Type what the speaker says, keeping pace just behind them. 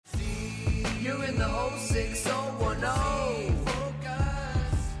the whole 6010.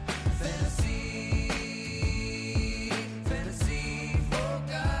 Fantasy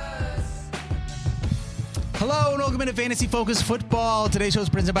Focus. Hello and welcome into Fantasy Focus Football. Today's show is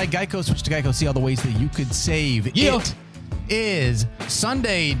presented by Geico. Switch to Geico. See all the ways that you could save. Yeah. It is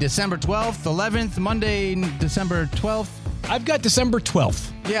Sunday, December 12th, 11th, Monday, December 12th. I've got December 12th.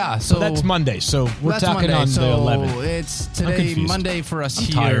 Yeah, so that's Monday. So we're that's talking Monday. on So the 11th. it's I'm today confused. Monday for us I'm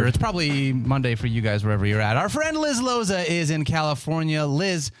here. tired. It's probably Monday for you guys wherever you're at. Our friend Liz Loza is in California.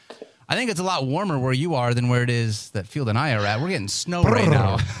 Liz, I think it's a lot warmer where you are than where it is that Field and I are at. We're getting snow right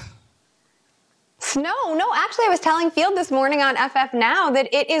now. Snow? No, actually, I was telling Field this morning on FF Now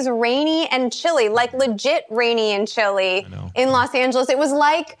that it is rainy and chilly, like legit rainy and chilly in Los Angeles. It was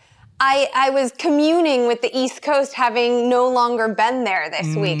like I was communing with the East Coast, having no longer been there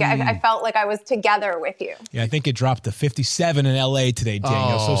this week. I felt like I was together with you. Yeah, I think it dropped to 57 in LA today,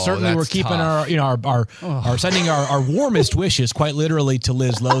 Daniel. Oh, so certainly we're that's keeping tough. our sending our warmest wishes, quite literally, to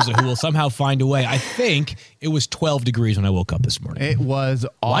Liz Loza, who will somehow find a way. I think it was 12 degrees when I woke up this morning. It was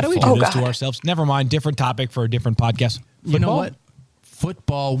awful. Why do we do this to ourselves? Never mind. Different topic for a different podcast. You know Football? what?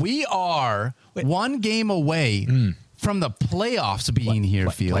 Football. We are one game away from the playoffs being here,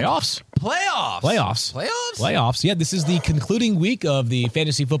 Field. Playoffs? Playoffs. Playoffs. Yeah, this is the concluding week of the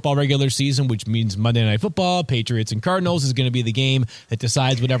fantasy football regular season, which means Monday Night Football, Patriots and Cardinals is going to be the game that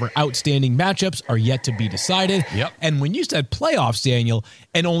decides whatever outstanding matchups are yet to be decided. Yep. And when you said playoffs, Daniel,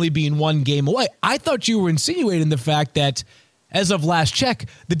 and only being one game away, I thought you were insinuating the fact that, as of last check,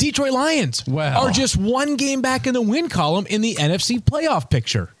 the Detroit Lions are just one game back in the win column in the NFC playoff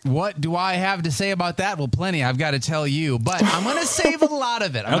picture. What do I have to say about that? Well, plenty. I've got to tell you, but I'm going to save a lot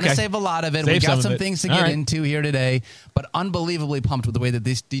of it. I'm going to save a lot of it. We got some things to get into here today, but unbelievably pumped with the way that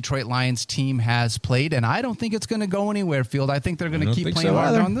this Detroit Lions team has played, and I don't think it's going to go anywhere, Field. I think they're going to keep playing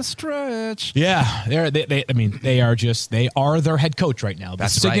hard on the stretch. Yeah, they are their head coach right now. The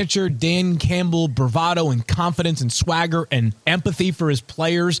signature Dan Campbell bravado and confidence and swagger and empathy for his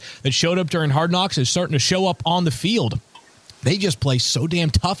players that showed up during Hard Knocks is starting to show up on the field. They just play so damn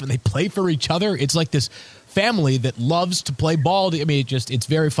tough, and they play for each other. It's like this family that loves to play ball. I mean, it's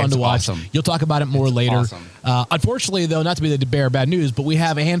very fun to watch. Awesome. You'll talk about it more later. Awesome. Unfortunately, though, not to be the bearer of bad news, but we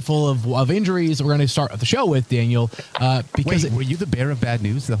have a handful of injuries that we're going to start the show with, Daniel. Because Wait, were you the bearer of bad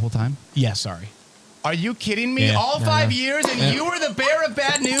news the whole time? Yeah, sorry. Are you kidding me? Yeah, All 5 years, and you were the bearer of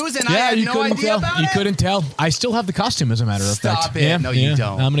bad news, and I had no idea about it? You couldn't tell. I still have the costume, as a matter of fact. Stop it. No, you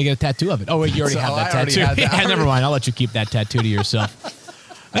don't. I'm going to get a tattoo of it. Oh, wait, you already have that tattoo. Yeah, never mind. I'll let you keep that tattoo to yourself.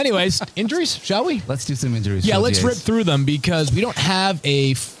 Anyways, injuries, shall we? Let's do some injuries. Yeah, let's rip through them because we don't have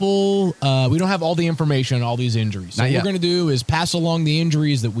a full, we don't have all the information on all these injuries. So what we're going to do is pass along the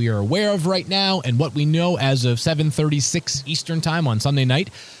injuries that we are aware of right now and what we know as of 7:36 Eastern time on Sunday night.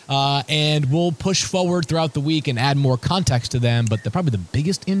 And we'll push forward throughout the week and add more context to them. But probably the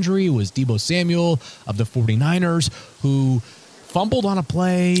biggest injury was Deebo Samuel of the 49ers, who fumbled on a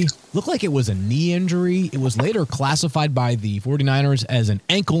play, looked like it was a knee injury. It was later classified by the 49ers as an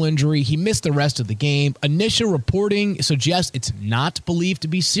ankle injury. He missed the rest of the game. Initial reporting suggests it's not believed to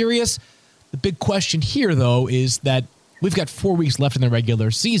be serious. The big question here, though, is that we've got 4 weeks left in the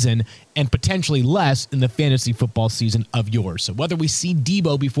regular season and potentially less in the fantasy football season of yours. So whether we see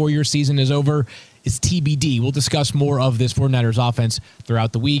Deebo before your season is over is TBD. We'll discuss more of this 49ers offense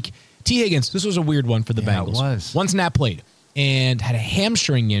throughout the week. T. Higgins, this was a weird one for the Bengals. It was. One snap played and had a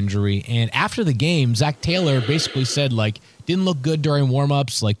hamstring injury. And after the game, Zach Taylor basically said, didn't look good during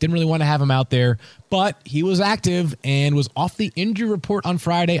warmups, didn't really want to have him out there, but he was active and was off the injury report on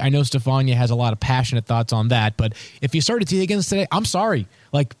Friday. I know Stefania has a lot of passionate thoughts on that, but if you started T. Higgins today, I'm sorry.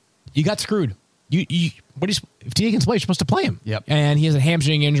 You got screwed. If T. Higgins plays, you're supposed to play him. Yep. And he has a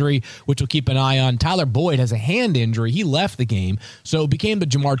hamstring injury, which we'll keep an eye on. Tyler Boyd has a hand injury. He left the game. So it became the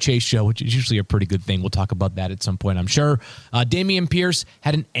Jamar Chase show, which is usually a pretty good thing. We'll talk about that at some point, I'm sure. Dameon Pierce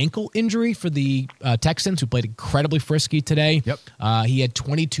had an ankle injury for the Texans, who played incredibly frisky today. Yep. He had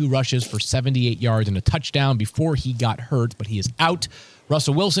 22 rushes for 78 yards and a touchdown before he got hurt, but he is out.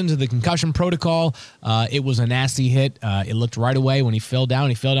 Russell Wilson to the concussion protocol. It was a nasty hit. It looked right away when he fell down.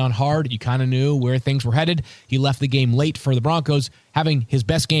 He fell down hard. You kind of knew where things were headed. He left the game late for the Broncos, having his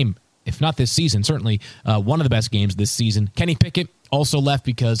best game, if not this season, certainly one of the best games this season. Kenny Pickett also left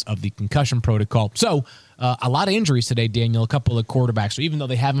because of the concussion protocol. So a lot of injuries today, Daniel, a couple of quarterbacks. So even though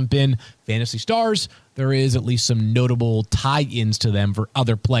they haven't been fantasy stars, there is at least some notable tie-ins to them for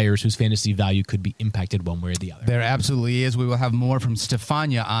other players whose fantasy value could be impacted one way or the other. There absolutely is. We will have more from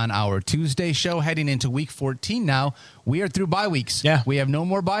Stefania on our Tuesday show heading into week 14 now. We are through bye weeks. Yeah. We have no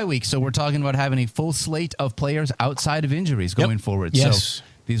more bye weeks, so we're talking about having a full slate of players outside of injuries going forward. Yes. So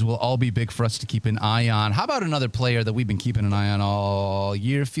These will all be big for us to keep an eye on. How about another player that we've been keeping an eye on all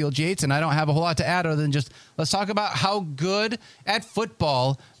year, Field Yates? And I don't have a whole lot to add other than just let's talk about how good at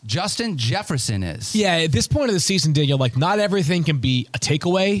football Justin Jefferson is. Yeah, at this point of the season, Daniel, like not everything can be a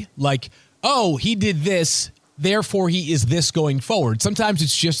takeaway. Like, oh, he did this, therefore he is this going forward. Sometimes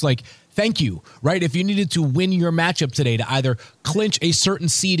it's just like, thank you, right? If you needed to win your matchup today to either clinch a certain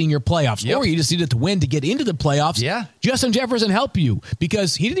seed in your playoffs or you just needed to win to get into the playoffs, Justin Jefferson helped you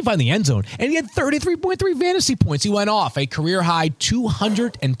because he didn't find the end zone, and he had 33.3 fantasy points. He went off a career-high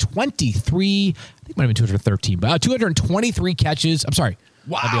 223, I think it might have been 213, but 223 catches. I'm sorry.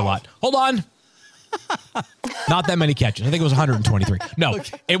 Wow. That'd be a lot. Hold on. Not that many catches. I think it was 123. No,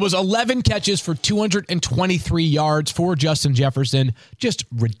 it was 11 catches for 223 yards for Justin Jefferson. Just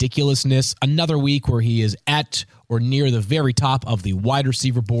ridiculousness. Another week where he is at or near the very top of the wide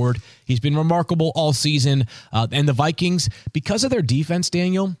receiver board. He's been remarkable all season. And the Vikings, because of their defense,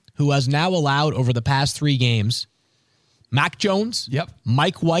 Daniel, who has now allowed over the past 3 games, Mac Jones,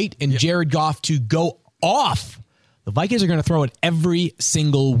 Mike White, and Jared Goff to go off. The Vikings are going to throw it every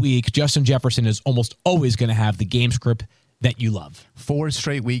single week. Justin Jefferson is almost always going to have the game script that you love. 4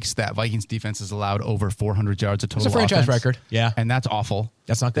 straight weeks that Vikings defense has allowed over 400 yards of total offense. It's a franchise record. Yeah. And that's awful.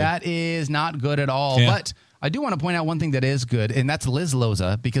 That's not good. That is not good at all. Yeah. But I do want to point out one thing that is good, and that's Liz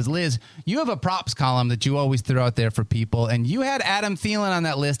Loza. Because, Liz, you have a props column that you always throw out there for people, and you had Adam Thielen on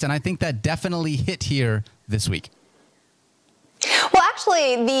that list, and I think that definitely hit here this week. Well,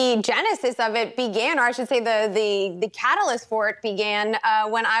 actually, the genesis of it began, or I should say the catalyst for it began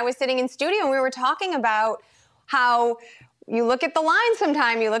when I was sitting in studio and we were talking about how you look at the line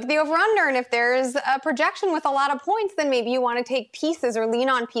sometime, you look at the over-under, and if there's a projection with a lot of points, then maybe you want to take pieces or lean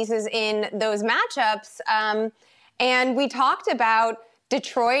on pieces in those matchups. And we talked about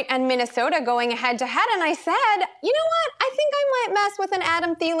Detroit and Minnesota going head-to-head, and I said, you know what? I think I might mess with an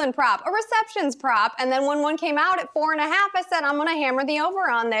Adam Thielen prop, a receptions prop, and then when one came out at 4.5, I said, I'm going to hammer the over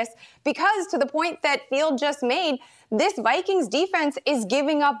on this because to the point that Field just made, this Vikings defense is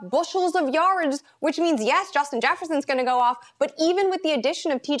giving up bushels of yards, which means, yes, Justin Jefferson's going to go off, but even with the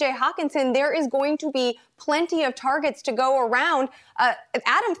addition of TJ Hawkinson, there is going to be plenty of targets to go around.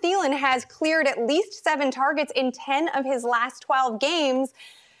 Adam Thielen has cleared at least 7 targets in 10 of his last 12 games.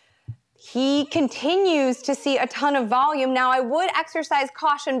 He continues to see a ton of volume. Now, I would exercise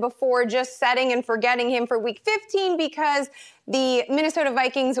caution before just setting and forgetting him for Week 15 because the Minnesota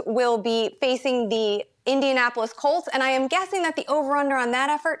Vikings will be facing the Indianapolis Colts, and I am guessing that the over-under on that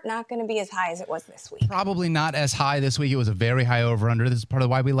effort not going to be as high as it was this week. Probably not as high this week. It was a very high over-under. This is part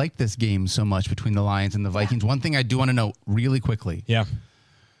of why we like this game so much between the Lions and the Vikings. One thing I do want to note really quickly. Yeah.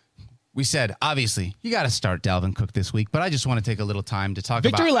 We said, obviously, you got to start Dalvin Cook this week, but I just want to take a little time to talk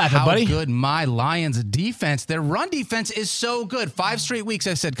Victory about lapping, how buddy. good my Lions defense, their run defense is so good. 5 straight weeks,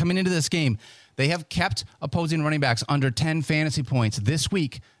 I said, coming into this game, they have kept opposing running backs under 10 fantasy points. This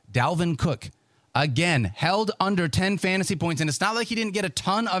week, Dalvin Cook, again, held under 10 fantasy points, and it's not like he didn't get a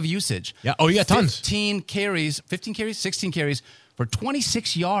ton of usage. Yeah. Oh, you got tons. 16 carries for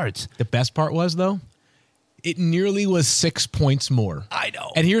 26 yards. The best part was, though, it nearly was 6 points more. I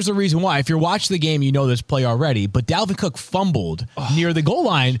know. And here's the reason why. If you're watching the game, you know this play already, but Dalvin Cook fumbled near the goal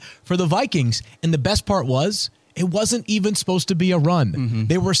line for the Vikings, and the best part was it wasn't even supposed to be a run. Mm-hmm.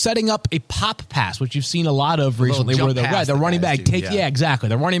 They were setting up a pop pass, which you've seen a lot of recently, where the running back exactly.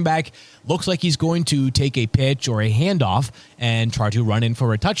 The running back looks like he's going to take a pitch or a handoff and try to run in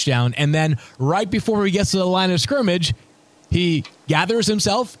for a touchdown, and then right before he gets to the line of scrimmage, he gathers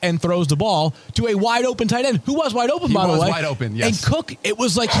himself and throws the ball to a wide open tight end who was wide open, by the way. He was wide open, yes. And Cook, it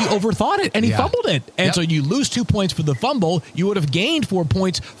was like he overthought it and he fumbled it. And so you lose 2 points for the fumble. You would have gained 4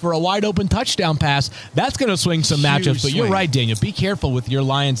 points for a wide open touchdown pass. That's going to swing some matchups. But you're right, Daniel. Be careful with your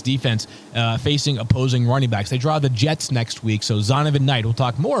Lions defense facing opposing running backs. They draw the Jets next week. So Zonovan Knight, we'll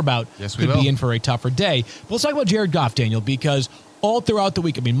talk more about, could be in for a tougher day. But let's talk about Jared Goff, Daniel, because all throughout the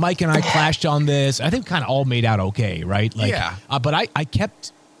week, I mean, Mike and I clashed on this. I think kind of all made out okay, right? But I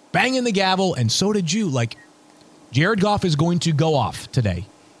kept banging the gavel, and so did you. Like, Jared Goff is going to go off today.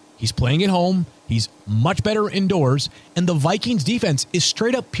 He's playing at home. He's much better indoors. And the Vikings defense is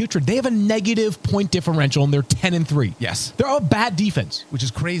straight up putrid. They have a negative point differential, and they're 10-3. Yes. They're a bad defense. Which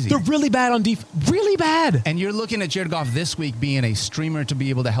is crazy. They're really bad on defense. Really bad. And you're looking at Jared Goff this week being a streamer to be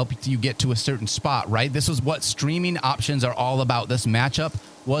able to help you get to a certain spot, right? This is what streaming options are all about. This matchup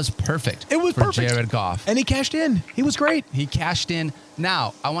was perfect. It was perfect. Jared Goff. And he cashed in. He was great. He cashed in.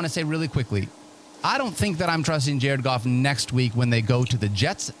 Now, I want to say really quickly, I don't think that I'm trusting Jared Goff next week when they go to the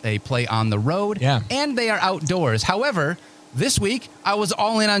Jets. They play on the road, and they are outdoors. However, this week, I was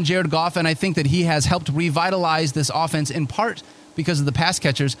all in on Jared Goff, and I think that he has helped revitalize this offense in part because of the pass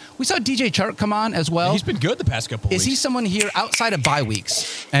catchers. We saw DJ Chark come on as well. He's been good the past couple weeks. Is he someone here outside of bye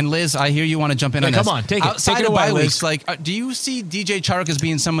weeks? And Liz, I hear you want to jump in on this. Come on, take it. Outside take it of away, bye Liz. weeks, like, do you see DJ Chark as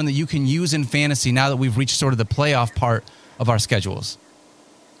being someone that you can use in fantasy now that we've reached sort of the playoff part of our schedules?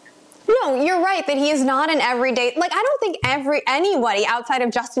 No, you're right that he is not an everyday. Like, I don't think anybody outside of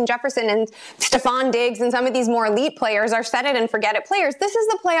Justin Jefferson and Stephon Diggs and some of these more elite players are set it and forget it players. This is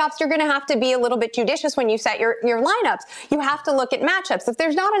the playoffs. You're going to have to be a little bit judicious when you set your lineups. You have to look at matchups. If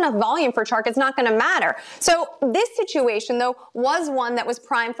there's not enough volume for Chark, it's not going to matter. So this situation, though, was one that was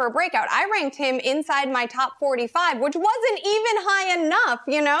primed for a breakout. I ranked him inside my top 45, which wasn't even high enough,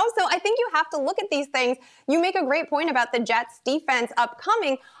 you know? So I think you have to look at these things. You make a great point about the Jets defense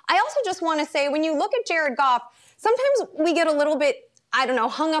upcoming. I also just want to say, when you look at Jared Goff, sometimes we get a little bit,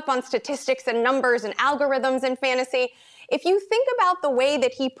 hung up on statistics and numbers and algorithms in fantasy. If you think about the way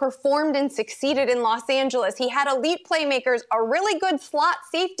that he performed and succeeded in Los Angeles, he had elite playmakers, a really good slot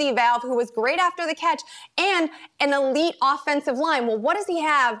safety valve who was great after the catch, and an elite offensive line. Well, what does he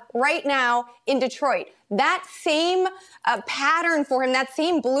have right now in Detroit? That same pattern for him, that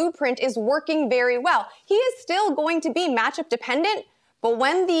same blueprint is working very well. He is still going to be matchup dependent, but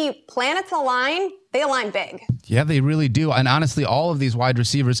when the planets align, they align big. Yeah, they really do. And honestly, all of these wide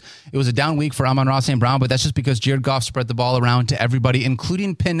receivers, it was a down week for Amon-Ra St. Brown, but that's just because Jared Goff spread the ball around to everybody,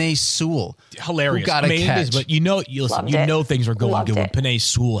 including Penei Sewell. Hilarious. Who got a catch. It is, but you know things are going good when Penei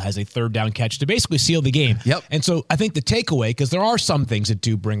Sewell has a third down catch to basically seal the game. Yep. And so I think the takeaway, because there are some things that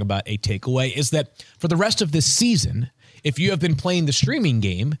do bring about a takeaway, is that for the rest of this season, if you have been playing the streaming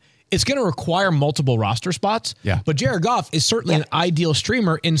game, it's going to require multiple roster spots. Yeah. But Jared Goff is certainly an ideal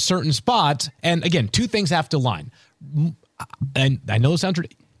streamer in certain spots. And again, two things have to line. And I know it sounds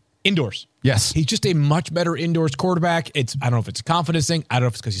ridiculous. Indoors. Yes. He's just a much better indoors quarterback. I don't know if it's a confidence thing. I don't know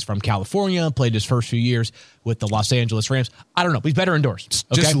if it's because he's from California, played his first few years with the Los Angeles Rams. I don't know. He's better indoors.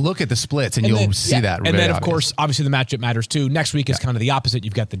 Okay? Just look at the splits and you'll see that. And then, of course, obviously the matchup matters too. Next week is kind of the opposite.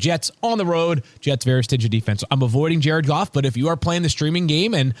 You've got the Jets on the road. Jets, very stingy defense. So I'm avoiding Jared Goff, but if you are playing the streaming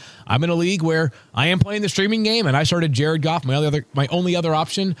game, and I'm in a league where I am playing the streaming game, and I started Jared Goff, my only other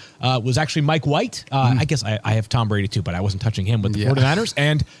option was actually Mike White. I guess I have Tom Brady too, but I wasn't touching him with the 49ers.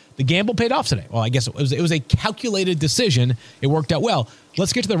 And the gamble paid off today. Well, I guess it was a calculated decision. It worked out well.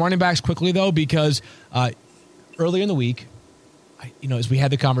 Let's get to the running backs quickly, though, because earlier in the week, as we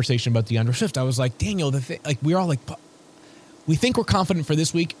had the conversation about DeAndre Swift, I was like, Daniel, we're all like, we think we're confident for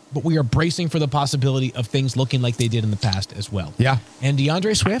this week, but we are bracing for the possibility of things looking like they did in the past as well. Yeah. And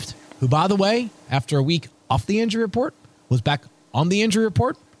DeAndre Swift, who, by the way, after a week off the injury report, was back on the injury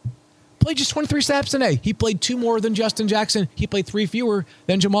report, played just 23 snaps today. He played 2 more than Justin Jackson. He played 3 fewer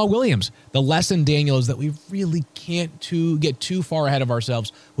than Jamal Williams. The lesson, Daniel, is that we really can't get too far ahead of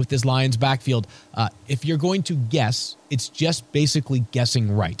ourselves with this Lions backfield. If you're going to guess, it's just basically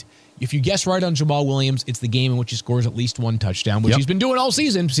guessing right. If you guess right on Jamal Williams, it's the game in which he scores at least 1 touchdown, which he's been doing all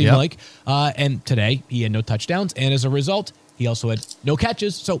season, seems like. And today, he had no touchdowns. And as a result, he also had no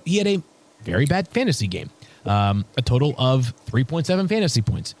catches. So he had a very bad fantasy game. A total of 3.7 fantasy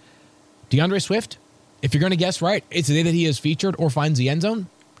points. DeAndre Swift, if you're going to guess right, it's the day that he is featured or finds the end zone.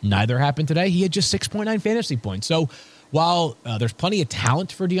 Neither happened today. He had just 6.9 fantasy points. So while there's plenty of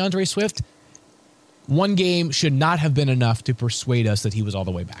talent for DeAndre Swift, one game should not have been enough to persuade us that he was all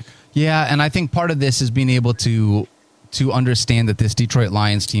the way back. Yeah, and I think part of this is being able to understand that this Detroit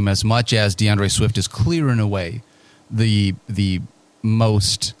Lions team, as much as DeAndre Swift is clearing away the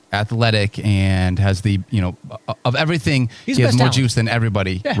most athletic and has the, of everything, he has more juice than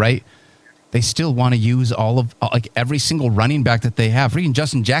everybody, right? They still want to use all of every single running back that they have. Freaking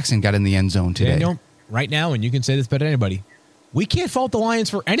Justin Jackson got in the end zone today. Daniel, right now, and you can say this better than anybody, we can't fault the Lions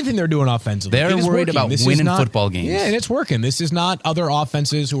for anything they're doing offensively. They're worried about winning football games. Yeah, and it's working. This is not other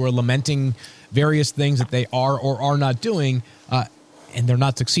offenses who are lamenting various things that they are or are not doing, and they're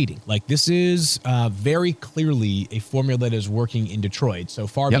not succeeding. This is very clearly a formula that is working in Detroit. So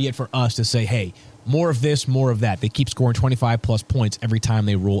far be it for us to say, hey, more of this, more of that. They keep scoring 25-plus points every time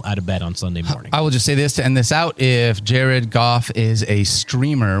they roll out of bed on Sunday morning. I will just say this to end this out. If Jared Goff is a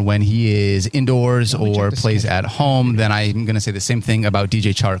streamer when he is indoors or plays at home, then I'm going to say the same thing about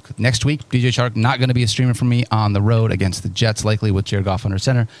DJ Chark. Next week, DJ Chark not going to be a streamer for me on the road against the Jets, likely with Jared Goff under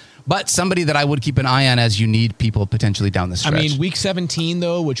center. But somebody that I would keep an eye on as you need people potentially down the stretch. I mean, week 17,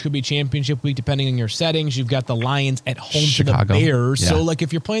 though, which could be championship week, depending on your settings, you've got the Lions at home Chicago. To the Bears. Yeah. So,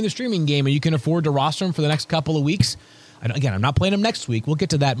 if you're playing the streaming game and you can afford to roster them for the next couple of weeks, again, I'm not playing them next week. We'll get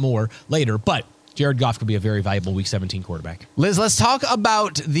to that more later. But Jared Goff could be a very valuable Week 17 quarterback. Liz, let's talk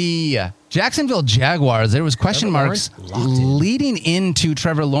about the Jacksonville Jaguars. There was question marks leading into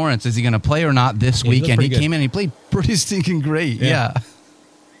Trevor Lawrence. Is he going to play or not this weekend? He came in and he played pretty stinking great. Yeah.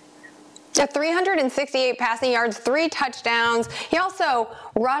 368 passing yards, 3 touchdowns. He also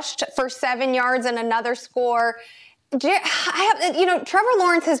rushed for 7 yards and another score. Trevor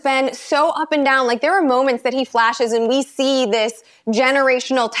Lawrence has been so up and down. Like, there are moments that he flashes and we see this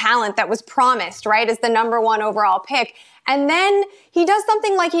generational talent that was promised, right, as the number 1 overall pick. And then he does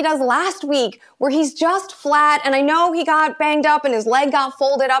something like he does last week where he's just flat. And I know he got banged up and his leg got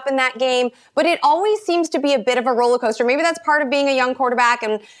folded up in that game, but it always seems to be a bit of a roller coaster. Maybe that's part of being a young quarterback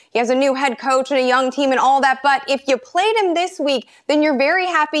and he has a new head coach and a young team and all that. But if you played him this week, then you're very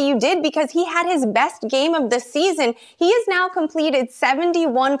happy you did because he had his best game of the season. He has now completed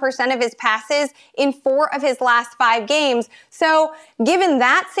 71% of his passes in 4 of his last 5 games. So given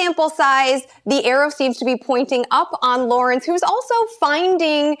that sample size, the arrow seems to be pointing up on Lawrence, who's also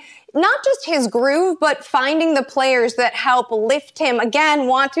finding not just his groove, but finding the players that help lift him. Again,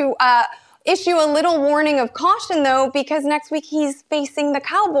 want to issue a little warning of caution, though, because next week he's facing the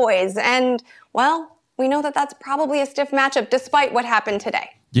Cowboys. And, well, we know that that's probably a stiff matchup despite what happened today.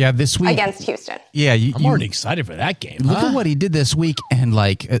 Yeah, this week. Against Houston. Yeah. I'm already excited for that game. Look at what he did this week. And,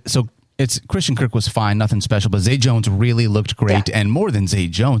 it's Christian Kirk was fine, nothing special, but Zay Jones really looked great. Yeah. And more than Zay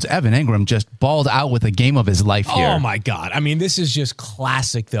Jones, Evan Engram just balled out with a game of his life here. Oh, my God. I mean, this is just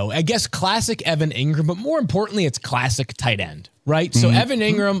classic, though. I guess classic Evan Engram, but more importantly, it's classic tight end, right? So Evan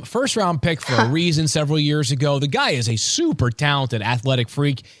Engram, first-round pick for a reason several years ago. The guy is a super talented athletic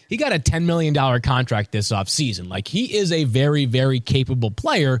freak. He got a $10 million contract this offseason. Like, he is a very, very capable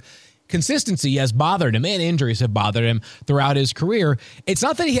player. Consistency has bothered him, and injuries have bothered him throughout his career. It's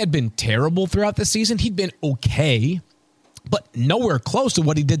not that he had been terrible throughout the season. He'd been okay, but nowhere close to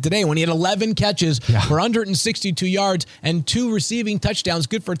what he did today when he had 11 catches for 162 yards and 2 receiving touchdowns,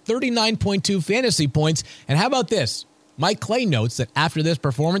 good for 39.2 fantasy points. And how about this? Mike Clay notes that after this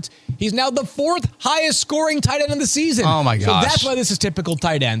performance, he's now the 4th highest scoring tight end of the season. Oh, my gosh. So that's why this is typical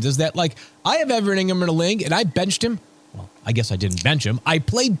tight ends, is that, I have Evan Engram in a league, and I benched him. Well, I guess I didn't bench him. I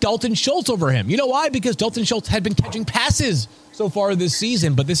played Dalton Schultz over him. You know why? Because Dalton Schultz had been catching passes so far this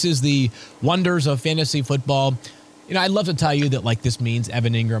season, but this is the wonders of fantasy football. I'd love to tell you that, this means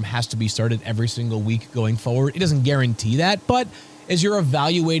Evan Engram has to be started every single week going forward. It doesn't guarantee that, but as you're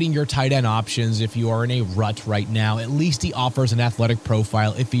evaluating your tight end options, if you are in a rut right now, at least he offers an athletic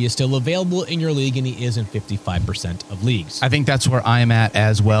profile if he is still available in your league, and he is in 55% of leagues. I think that's where I'm at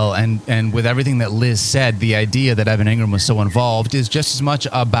as well. And with everything that Liz said, the idea that Evan Engram was so involved is just as much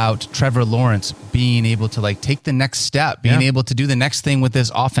about Trevor Lawrence being able to take the next step, being able to do the next thing with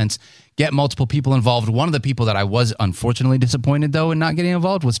this offense, get multiple people involved. One of the people that I was unfortunately disappointed, though, in not getting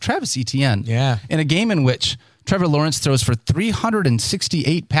involved was Travis Etienne. Yeah. In a game in which Trevor Lawrence throws for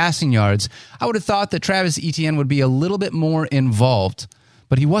 368 passing yards, I would have thought that Travis Etienne would be a little bit more involved,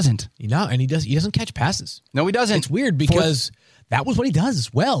 but he wasn't. And he doesn't catch passes. No, he doesn't. It's weird because that was what he does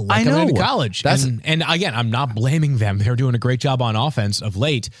as well. I know. Coming into college. And again, I'm not blaming them. They're doing a great job on offense of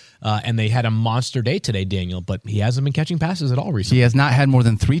late, and they had a monster day today, Daniel, but he hasn't been catching passes at all recently. He has not had more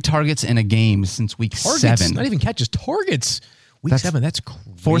than 3 targets in a game since week 7. Not even catches, targets. Week 7, that's crazy.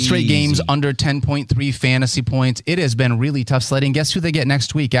 4 straight games under 10.3 fantasy points. It has been really tough sledding. Guess who they get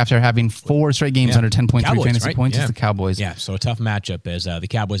next week after having 4 straight games under 10.3 fantasy points? It's the Cowboys. Yeah, so a tough matchup as the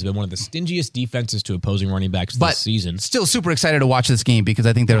Cowboys have been one of the stingiest defenses to opposing running backs this season. Still super excited to watch this game because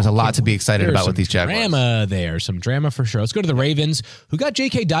I think there's a lot to be excited about with these Jaguars. Some drama for sure. Let's go to the Ravens, who got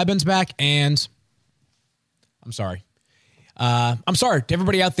J.K. Dobbins back, and I'm sorry to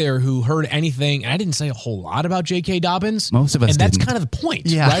everybody out there who heard anything. I didn't say a whole lot about J.K. Dobbins. Most of us didn't. And that's kind of the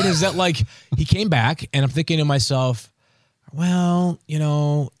point, right? Is that he came back, and I'm thinking to myself, well,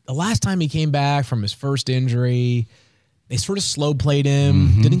 the last time he came back from his first injury, they sort of slow played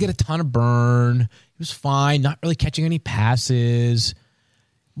him, didn't get a ton of burn. He was fine, not really catching any passes.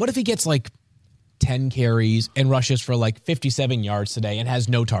 What if he gets 10 carries and rushes for 57 yards today and has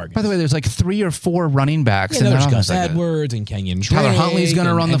no targets? By the way, there's 3 or 4 running backs. Yeah, there's Gus Edwards and Kenyon Drake. Tyler Huntley's going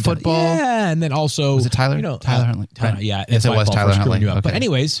to run the football. Yeah, and then also... Was it Tyler? Tyler Huntley. Yeah, yes, it was Tyler Huntley. Okay. But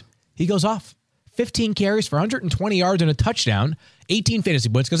anyways, he goes off. 15 carries for 120 yards and a touchdown, 18 fantasy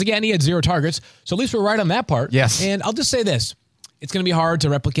points, because again, he had 0 targets. So at least we're right on that part. Yes. And I'll just say this. It's going to be hard to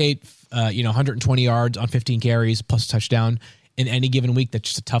replicate 120 yards on 15 carries plus a touchdown in any given week. That's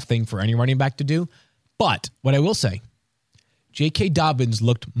just a tough thing for any running back to do. But what I will say, J.K. Dobbins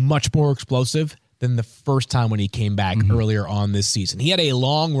looked much more explosive than the first time when he came back earlier on this season. He had a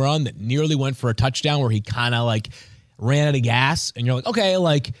long run that nearly went for a touchdown where he kind of ran out of gas, and you're like, okay,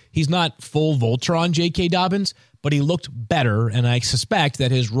 like he's not full Voltron J.K. Dobbins, but he looked better, and I suspect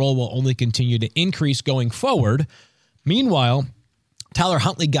that his role will only continue to increase going forward. Meanwhile, Tyler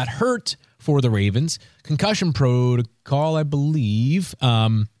Huntley got hurt for the Ravens. Concussion protocol, I believe.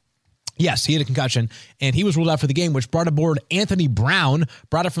 Yes, he had a concussion, and he was ruled out for the game, which brought aboard Anthony Brown,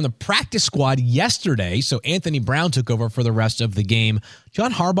 brought it from the practice squad yesterday, so Anthony Brown took over for the rest of the game.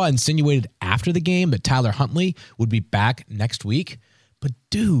 John Harbaugh insinuated after the game that Tyler Huntley would be back next week, but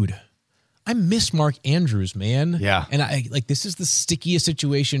dude, I miss Mark Andrews, man. Yeah. And this is the stickiest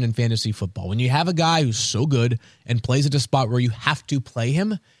situation in fantasy football. When you have a guy who's so good and plays at a spot where you have to play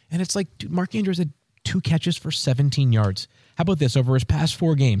him, and it's like, dude, Mark Andrews had 2 catches for 17 yards. How about this? Over his past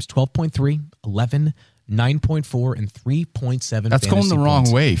 4 games, 12.3, 11, 9.4, and 3.7. That's going the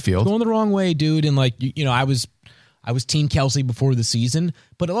wrong way, Field. It's going the wrong way, dude. And I was Team Kelsey before the season,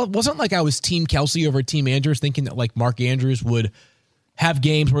 but it wasn't like I was Team Kelsey over Team Andrews, thinking that like Mark Andrews would have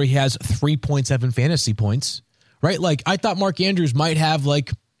games where he has 3.7 fantasy points, right? Like I thought Mark Andrews might have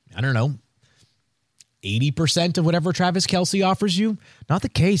 80% of whatever Travis Kelce offers you. Not the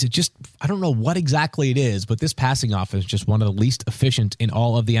case. It just, I don't know what exactly it is, but this passing offense is just one of the least efficient in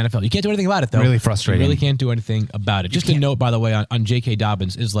all of the NFL. You can't do anything about it, though. Really frustrating. You really can't do anything about it. Just a note, by the way, on J.K.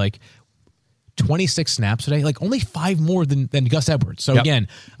 Dobbins is 26 snaps today, only 5 more than Gus Edwards. So again,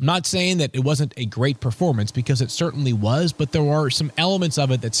 I'm not saying that it wasn't a great performance, because it certainly was, but there are some elements of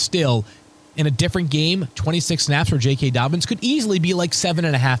it that still, in a different game, 26 snaps for J.K. Dobbins could easily be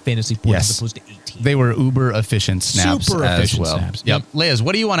 7.5 fantasy points as opposed to 18. They were uber efficient snaps Super efficient as well. Snaps. Yep. Liz,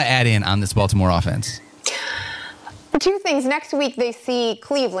 what do you want to add in on this Baltimore offense? 2 things. Next week, they see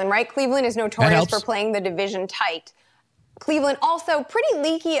Cleveland, right? Cleveland is notorious for playing the division tight. Cleveland also pretty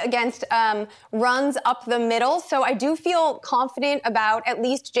leaky against runs up the middle. So I do feel confident about at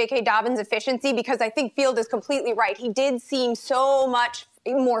least J.K. Dobbins' efficiency, because I think Field is completely right. He did seem so much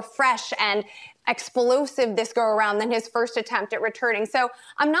more fresh and explosive this go around than his first attempt at returning. So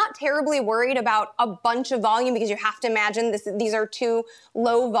I'm not terribly worried about a bunch of volume, because you have to imagine these are 2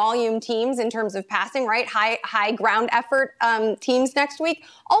 low volume teams in terms of passing, right? High ground effort teams next week.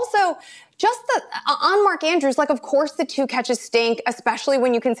 Also, just on Mark Andrews, of course the 2 catches stink, especially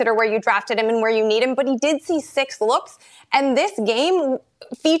when you consider where you drafted him and where you need him, but he did see 6 looks, and this game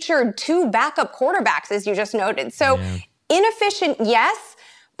featured 2 backup quarterbacks, as you just noted. So inefficient, yes,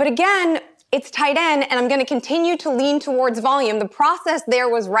 but again, it's tight end, and I'm going to continue to lean towards volume. The process there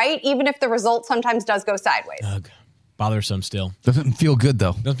was right, even if the result sometimes does go sideways. Ugh. Bothersome still. Doesn't feel good,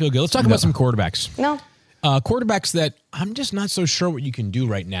 though. Doesn't feel good. Let's talk about some quarterbacks. No. Quarterbacks that I'm just not so sure what you can do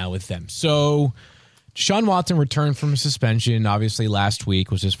right now with them. So Deshaun Watson returned from suspension. Obviously, last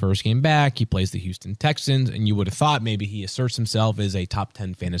week was his first game back. He plays the Houston Texans, and you would have thought maybe he asserts himself as a top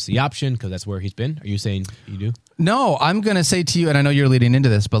 10 fantasy option, because that's where he's been. Are you saying you do? No, I'm going to say to you, and I know you're leading into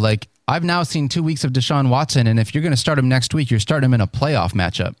this, but I've now seen 2 weeks of Deshaun Watson, and if you're going to start him next week, you're starting him in a playoff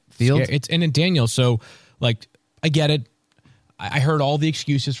matchup. Field? Yeah, and Daniel, so I get it. I heard all the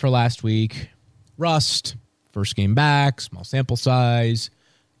excuses for last week. Rust, first game back, small sample size,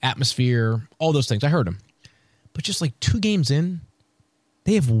 atmosphere, all those things. I heard them. But just 2 games in,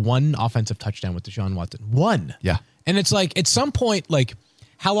 they have 1 offensive touchdown with Deshaun Watson. 1. Yeah. And it's at some point,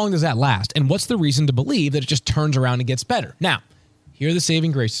 how long does that last? And what's the reason to believe that it just turns around and gets better? Now, here are the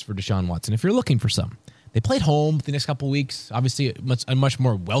saving graces for Deshaun Watson, if you're looking for some. They played home the next couple of weeks. Obviously, a much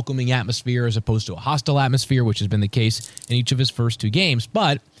more welcoming atmosphere as opposed to a hostile atmosphere, which has been the case in each of his first 2 games.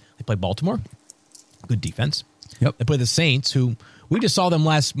 But they played Baltimore. Good defense. Yep. They played the Saints, who we just saw them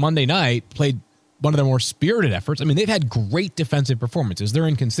last Monday night, played one of their more spirited efforts. I mean, they've had great defensive performances. They're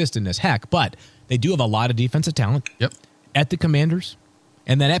inconsistent as heck, but they do have a lot of defensive talent. Yep. At the Commanders,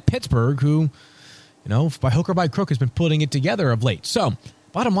 and then at Pittsburgh, who, by hook or by crook, has been putting it together of late. So,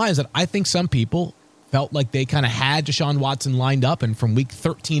 bottom line is that I think some people felt like they kind of had Deshaun Watson lined up, and from week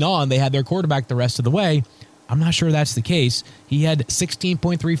 13 on, they had their quarterback the rest of the way. I'm not sure that's the case. He had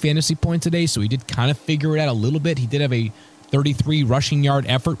 16.3 fantasy points today, so he did kind of figure it out a little bit. He did have a 33 rushing yard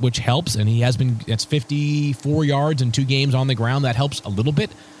effort, which helps, and that's 54 yards in 2 games on the ground. That helps a little bit.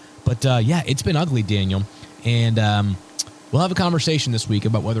 But, it's been ugly, Daniel. And we'll have a conversation this week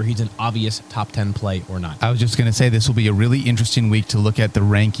about whether he's an obvious top 10 play or not. I was just going to say this will be a really interesting week to look at the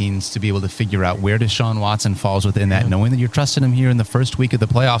rankings to be able to figure out where Deshaun Watson falls within that, knowing that you're trusting him here in the first week of the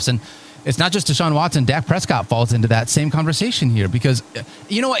playoffs. And it's not just Deshaun Watson. Dak Prescott falls into that same conversation here, because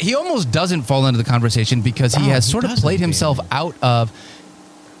you know what? He almost doesn't fall into the conversation because he has sort of played himself out of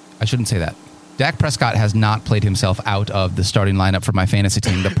 – I shouldn't say that. Dak Prescott has not played himself out of the starting lineup for my fantasy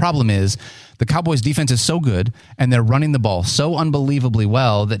team. The problem is The Cowboys defense is so good, and they're running the ball so unbelievably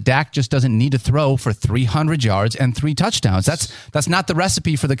well that Dak just doesn't need to throw for 300 yards and 3 touchdowns. That's not the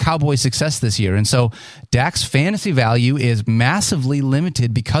recipe for the Cowboys' success this year. And so Dak's fantasy value is massively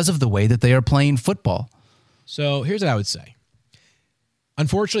limited because of the way that they are playing football. So here's what I would say.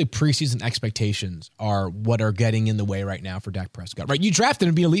 Unfortunately, preseason expectations are what are getting in the way right now for Dak Prescott. Right? You drafted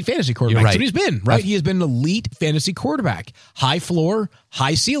him to be an elite fantasy quarterback. Right. That's what he's been, right? He has been an elite fantasy quarterback. High floor,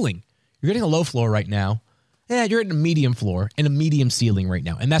 high ceiling. You're getting a low floor right now. Yeah, you're at a medium floor and a medium ceiling right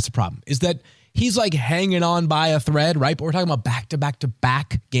now. And that's the problem, is that he's like hanging on by a thread, right? But we're talking about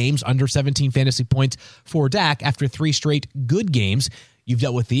back-to-back-to-back games under 17 fantasy points for Dak after 3 straight good games. You've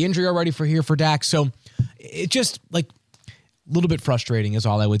dealt with the injury already for Dak. So it just like a little bit frustrating is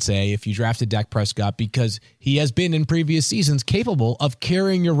all I would say if you drafted Dak Prescott, because he has been in previous seasons capable of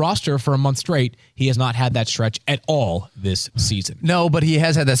carrying your roster for a month straight. He has not had that stretch at all this season. No, but he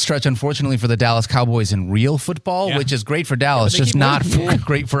has had that stretch, unfortunately, for the Dallas Cowboys in real football, which is great for Dallas, just not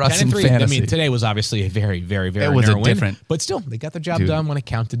great for us in fantasy. I mean, today was obviously a very, very, very narrow win, but still, they got the job done when it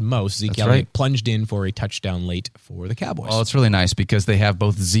counted most. Zeke Elliott plunged in for a touchdown late for the Cowboys. Well, it's really nice because they have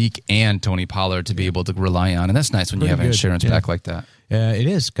both Zeke and Tony Pollard to be able to rely on, and that's nice when you have insurance back like that. It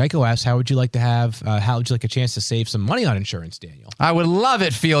is. Geico asks, how would you like a chance to save some money on insurance, Daniel? I would love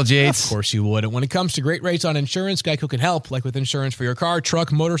it, Field Yates. Of course you would. And when it comes to great rates on insurance, Geico can help, like with insurance for your car,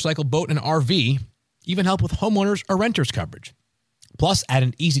 truck, motorcycle, boat, and RV. Even help with homeowners or renters coverage. Plus, add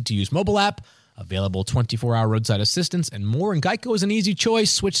an easy-to-use mobile app, available 24-hour roadside assistance, and more. And Geico is an easy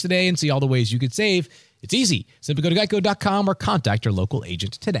choice. Switch today and see all the ways you could save. It's easy. Simply go to geico.com or contact your local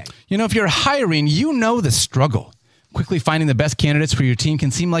agent today. You know, if you're hiring, you know the struggle. Quickly finding the best candidates for your team can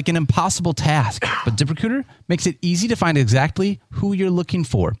seem like an impossible task, but ZipRecruiter makes it easy to find exactly who you're looking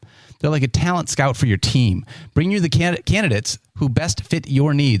for. They're like a talent scout for your team, bringing you the candidates who best fit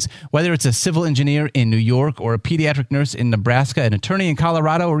your needs, whether it's a civil engineer in New York or a pediatric nurse in Nebraska, an attorney in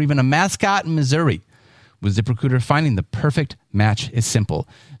Colorado, or even a mascot in Missouri. With ZipRecruiter, finding the perfect match is simple.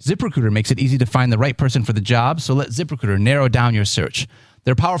 ZipRecruiter makes it easy to find the right person for the job, so let ZipRecruiter narrow down your search.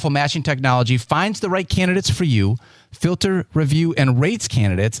 Their powerful matching technology finds the right candidates for you, filter, review, and rates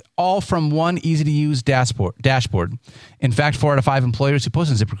candidates, all from one easy-to-use dashboard. In fact, 4 out of 5 employers who post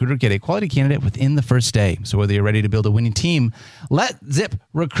on ZipRecruiter get a quality candidate within the first day. So whether you're ready to build a winning team, let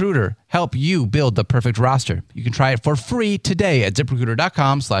ZipRecruiter help you build the perfect roster. You can try it for free today at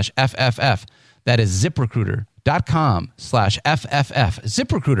ZipRecruiter.com/FFF. That is ZipRecruiter.com/FFF.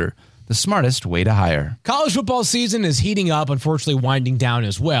 ZipRecruiter, the smartest way to hire. College football season is heating up, unfortunately winding down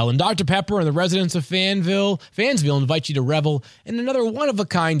as well. And Dr. Pepper and the residents of Fansville invite you to revel in another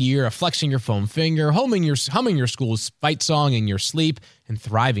one-of-a-kind year of flexing your foam finger, humming your school's fight song in your sleep, and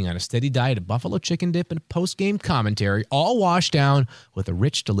thriving on a steady diet of buffalo chicken dip and post-game commentary, all washed down with a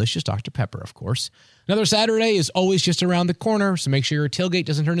rich, delicious Dr. Pepper, of course. Another Saturday is always just around the corner, so make sure your tailgate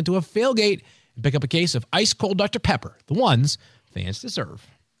doesn't turn into a failgate and pick up a case of ice-cold Dr. Pepper, the ones fans deserve.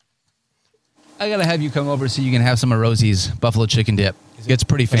 I got to have you come over so you can have some of Rosie's buffalo chicken dip. It's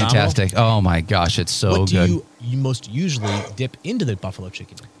pretty fantastic. Oh, my gosh. It's so good. What do you most usually dip into the buffalo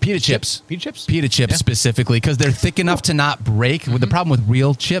chicken dip? Pita chips. Pita chips? Pita chips specifically because they're thick enough to not break. The problem with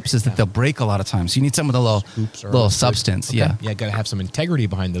real chips is that they'll break a lot of times. So you need some with a little substance. Okay. Yeah, got to have some integrity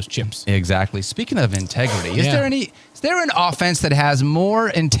behind those chips. Exactly. Speaking of integrity, is there an offense that has more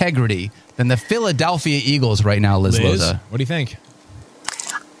integrity than the Philadelphia Eagles right now, Liz Loza? What do you think?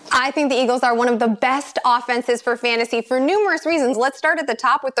 I think the Eagles are one of the best offenses for fantasy for numerous reasons. Let's start at the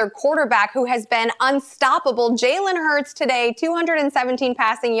top with their quarterback, who has been unstoppable. Jalen Hurts today, 217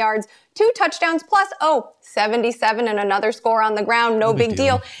 passing yards, 2 touchdowns, plus, 77 and another score on the ground. No big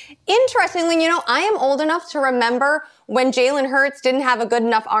deal. Interestingly, I am old enough to remember when Jalen Hurts didn't have a good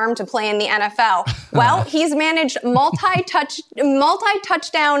enough arm to play in the NFL. Well, he's managed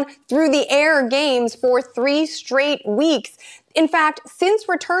multi-touchdown through the air games for 3 straight weeks. In fact, since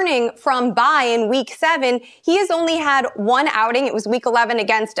returning from bye in week 7, he has only had 1 outing. It was week 11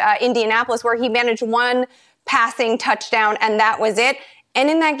 against Indianapolis, where he managed 1 passing touchdown, and that was it. And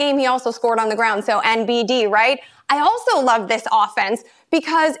in that game, he also scored on the ground. So NBD, right? I also love this offense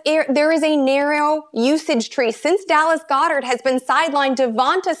because there is a narrow usage tree. Since Dallas Goedert has been sidelined,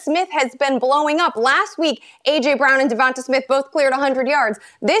 Devonta Smith has been blowing up. Last week, A.J. Brown and Devonta Smith both cleared 100 yards.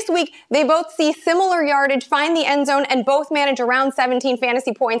 This week, they both see similar yardage, find the end zone, and both manage around 17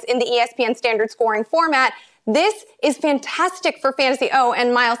 fantasy points in the ESPN standard scoring format. This is fantastic for fantasy. Oh,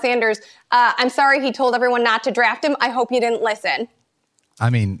 and Miles Sanders, I'm sorry he told everyone not to draft him. I hope you didn't listen. I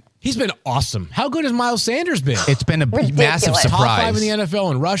mean, He's been awesome. How good has Miles Sanders been? It's been a massive surprise. Top 5 in the NFL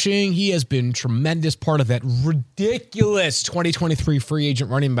in rushing. He has been tremendous part of that ridiculous 2023 free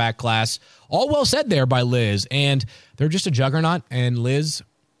agent running back class. All well said there by Liz. And they're just a juggernaut. And Liz,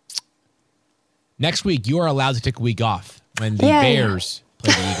 next week you are allowed to take a week off when the Bears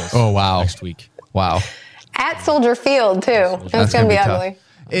play the Eagles. Oh, wow. Next week. Wow. At Soldier Field, too. That's going to be ugly.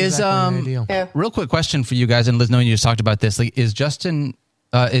 Real quick question for you guys, and Liz, knowing you just talked about this, like, is Devontae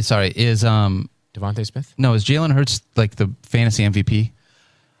Smith? No, is Jalen Hurts like the fantasy MVP?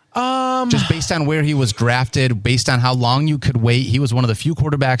 Just based on where he was drafted, based on how long you could wait, he was one of the few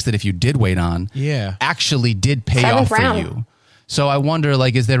quarterbacks that if you did wait on, actually did pay off for you. So I wonder,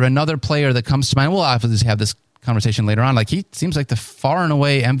 like, is there another player that comes to mind? We'll obviously have this conversation later on. Like, he seems like the far and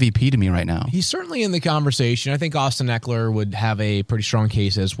away MVP to me right now. He's certainly in the conversation. I think Austin Eckler would have a pretty strong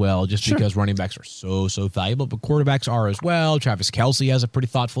case as well, just because running backs are so valuable, but quarterbacks are as well. Travis Kelce has a pretty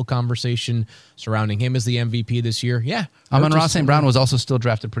thoughtful conversation surrounding him as the MVP this year. Yeah. Amon-Ra St. Brown was also still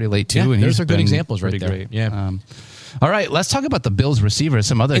drafted pretty late, too. Yeah, and those are good examples right there. Great. Yeah. All right, let's talk about the Bills receivers,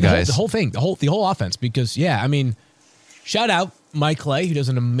 some other guys. The whole thing, the whole offense, because, shout out Mike Clay, who does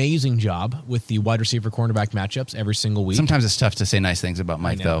an amazing job with the wide receiver cornerback matchups every single week. Sometimes it's tough to say nice things about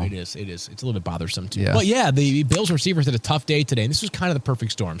Mike, though. It is. It's a little bit bothersome, too. Yeah. But, the Bills receivers had a tough day today, and this was kind of the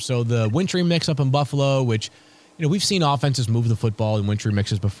perfect storm. So the wintry mix up in Buffalo, which, we've seen offenses move the football in wintry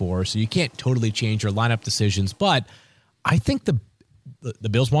mixes before, so you can't totally change your lineup decisions. But I think the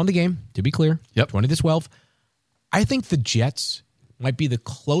Bills won the game, to be clear, 20-12. I think the Jets might be the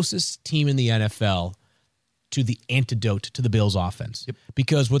closest team in the NFL to the antidote to the Bills offense.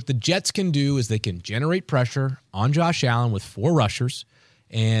 Because what the Jets can do is they can generate pressure on Josh Allen with 4 rushers.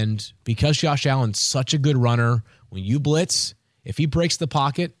 And because Josh Allen's such a good runner, when you blitz, if he breaks the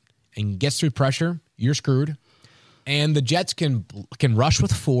pocket and gets through pressure, you're screwed. And the Jets can rush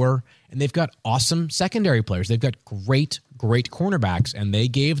with 4, and they've got awesome secondary players. They've got great cornerbacks, and they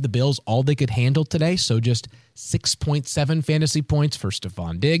gave the Bills all they could handle today. So just 6.7 fantasy points for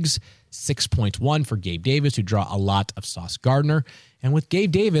Stephon Diggs, 6.1 for Gabe Davis, who draw a lot of Sauce Gardner. And with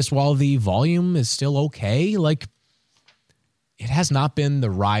Gabe Davis, while the volume is still okay, it has not been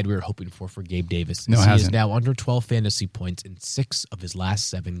the ride we were hoping for Gabe Davis. No, it hasn't. He is now under 12 fantasy points in 6 of his last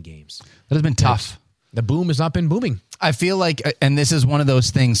 7 games. That has been tough. The boom has not been booming. I feel like, and this is one of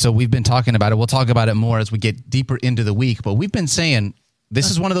those things, so we've been talking about it. We'll talk about it more as we get deeper into the week, but we've been saying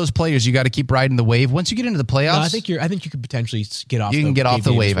this is one of those players you got to keep riding the wave. Once you get into the playoffs, I think you could potentially get off. You can get off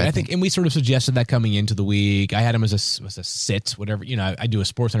the wave. I think, and we sort of suggested that coming into the week. I had him as a sit, whatever. I do a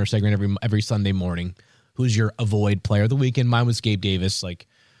SportsCenter segment every Sunday morning. Who's your avoid player of the weekend? Mine was Gabe Davis.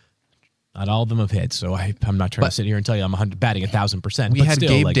 Not all of them have hit, so I'm not trying to sit here and tell you I'm batting 1,000%. We had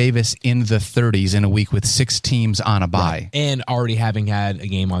Gabe Davis in the 30s in a week with 6 teams on a bye. Right. And already having had a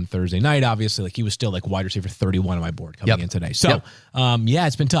game on Thursday night, obviously, he was still wide receiver 31 on my board coming in today. So,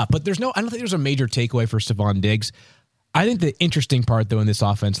 it's been tough. But I don't think there's a major takeaway for Stephon Diggs. I think the interesting part, though, in this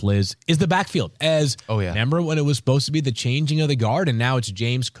offense, Liz, is the backfield. Remember when it was supposed to be the changing of the guard, and now it's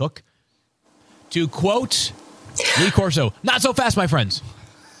James Cook? To quote Lee Corso, not so fast, my friends.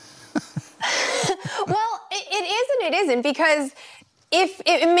 Well, it is and it isn't, because if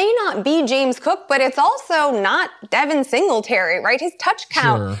it may not be James Cook, but it's also not Devin Singletary, right? His touch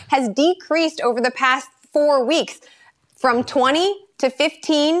count has decreased over the past 4 weeks from 20 to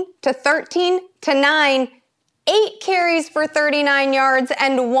 15 to 13 to 9, 8 carries for 39 yards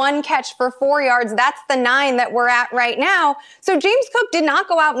and 1 catch for 4 yards. That's the 9 that we're at right now. So James Cook did not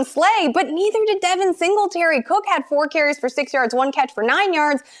go out and slay, but neither did Devin Singletary. Cook had 4 carries for 6 yards, 1 catch for 9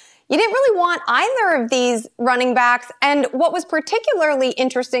 yards. You didn't really want either of these running backs. And what was particularly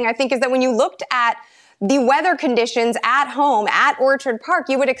interesting, I think, is that when you looked at the weather conditions at home, at Orchard Park,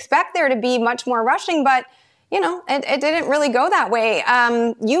 you would expect there to be much more rushing, but it didn't really go that way.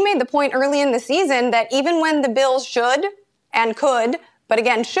 You made the point early in the season that even when the Bills should and could, but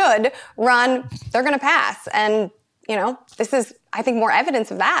again, should run, they're going to pass. And, this is, I think, more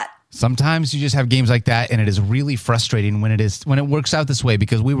evidence of that. Sometimes you just have games like that, and it is really frustrating when it works out this way,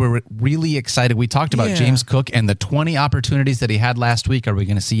 because we were really excited. We talked about James Cook and the 20 opportunities that he had last week. Are we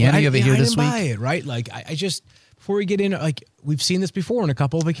going to see any of it here this week? I didn't buy it, right? I just, before we get in, we've seen this before on a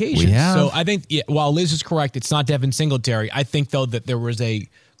couple of occasions. So I think, while Liz is correct, it's not Devin Singletary. I think, though, that there was a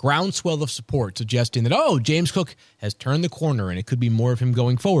groundswell of support suggesting that, James Cook has turned the corner and it could be more of him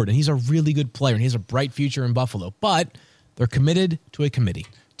going forward. And he's a really good player and he has a bright future in Buffalo. But they're committed to a committee.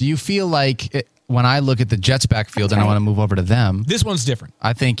 Do you feel like when I look at the Jets backfield and I want to move over to them, this one's different.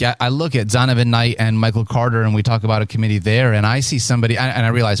 I think I look at Zonovan Knight and Michael Carter, and we talk about a committee there, and I see somebody, and I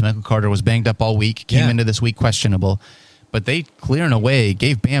realize Michael Carter was banged up all week, came into this week questionable. but they clearing away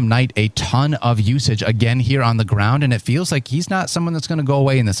gave Bam Knight a ton of usage again here on the ground, and it feels like he's not someone that's going to go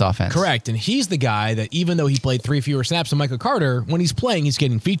away in this offense. Correct, and he's the guy that even though he played 3 fewer snaps than Michael Carter, when he's playing, he's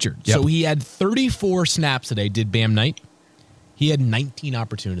getting featured. Yep. So he had 34 snaps today, did Bam Knight. He had 19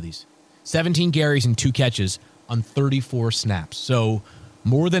 opportunities, 17 carries and 2 catches on 34 snaps. So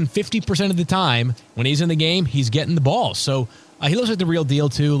more than 50% of the time when he's in the game, he's getting the ball. So he looks like the real deal,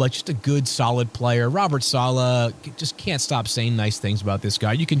 too, like just a good, solid player. Robert Saleh just can't stop saying nice things about this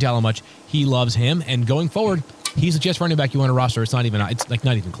guy. You can tell how much he loves him. And going forward, he's a Jets running back you want to roster. It's not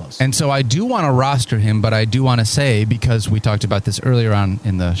even close. And so I do want to roster him, but I do want to say, because we talked about this earlier on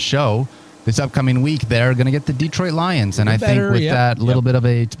in the show, this upcoming week, they're going to get the Detroit Lions. And I think with that little bit of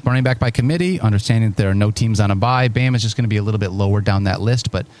a running back by committee, understanding that there are no teams on a bye, Bam is just going to be a little bit lower down that list.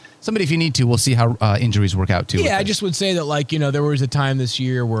 But somebody, if you need to, we'll see how injuries work out, too. Yeah, I just would say that, there was a time this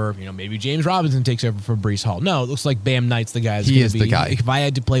year where, maybe James Robinson takes over for Breece Hall. No, it looks like Bam Knight's the guy. He is the guy. If I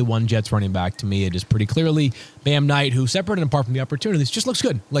had to play one Jets running back, to me, it is pretty clearly Bam Knight, who, separate and apart from the opportunities, just looks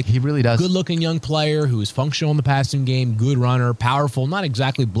good. Like, he really does. Good-looking young player who is functional in the passing game, good runner, powerful, not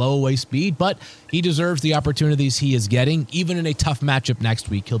exactly blow-away speed, but he deserves the opportunities he is getting. Even in a tough matchup next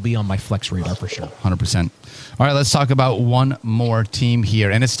week, he'll be on my flex radar for sure. 100%. All right, let's talk about one more team here,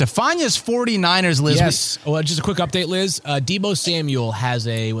 and it's Stefania's 49ers, Liz. Yes. Well, just a quick update, Liz. Deebo Samuel has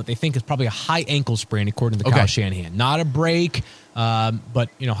what they think is probably a high ankle sprain, according to Kyle Shanahan. Not a break, but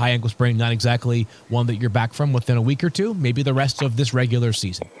high ankle sprain, not exactly one that you're back from within a week or two. Maybe the rest of this regular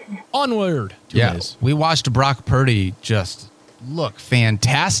season. Onward to Liz. We watched Brock Purdy just look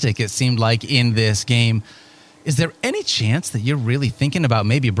fantastic, it seemed like, in this game. Is there any chance that you're really thinking about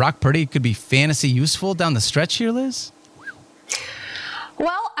maybe Brock Purdy could be fantasy useful down the stretch here, Liz?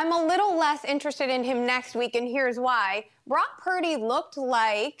 Well, I'm a little less interested in him next week, and here's why. Brock Purdy looked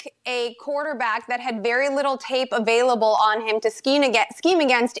like a quarterback that had very little tape available on him to scheme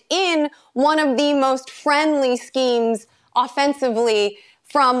against in one of the most friendly schemes offensively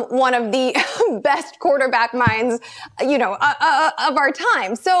from one of the best quarterback minds, of our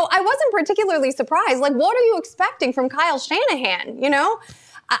time. So I wasn't particularly surprised. Like, what are you expecting from Kyle Shanahan?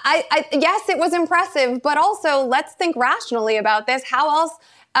 Yes, it was impressive, but also let's think rationally about this. How else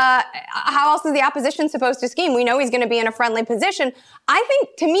is the opposition supposed to scheme? We know he's going to be in a friendly position. I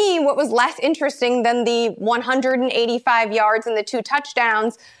think, to me, what was less interesting than the 185 yards and the 2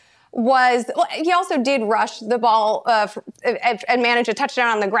 touchdowns was he also did rush the ball and manage a touchdown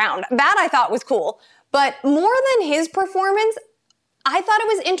on the ground. That I thought was cool. But more than his performance, I thought it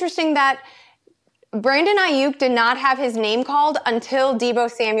was interesting that Brandon Ayuk did not have his name called until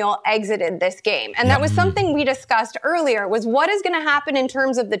Deebo Samuel exited this game. And that was something we discussed earlier, was what is going to happen in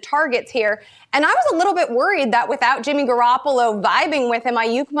terms of the targets here. And I was a little bit worried that without Jimmy Garoppolo vibing with him,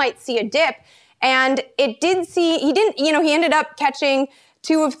 Ayuk might see a dip. And he ended up catching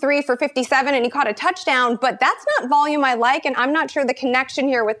 2 of 3 for 57, and he caught a touchdown, but that's not volume I like, and I'm not sure the connection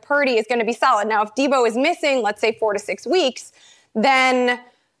here with Purdy is going to be solid. Now, if Deebo is missing, let's say 4 to 6 weeks, then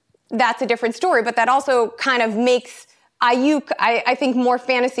that's a different story, but that also kind of makes Ayuk, I think, more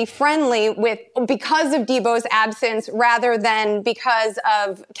fantasy friendly because of Deebo's absence rather than because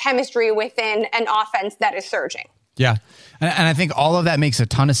of chemistry within an offense that is surging. Yeah. And I think all of that makes a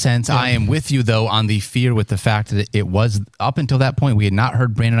ton of sense. Yeah. I am with you, though, on the fear with the fact that it was up until that point, we had not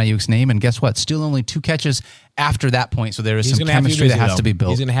heard Brandon Ayuk's name. And guess what? Still only 2 catches after that point. So there is some chemistry that has to be built.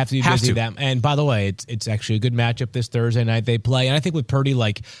 He's going to have to be busy. And by the way, it's actually a good matchup this Thursday night they play. And I think with Purdy,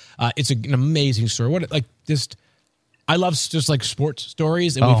 it's an amazing story. I love just sports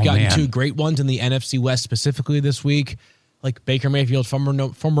stories. And we've gotten 2 great ones in the NFC West specifically this week. Like Baker Mayfield, former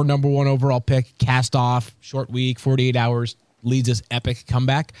number 1 overall pick, cast off, short week, 48 hours, leads this epic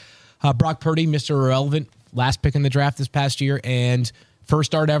comeback. Brock Purdy, Mr. Irrelevant, last pick in the draft this past year, and first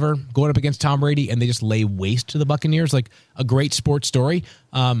start ever, going up against Tom Brady, and they just lay waste to the Buccaneers. Like a great sports story.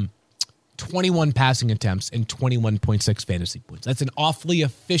 21 passing attempts and 21.6 fantasy points. That's an awfully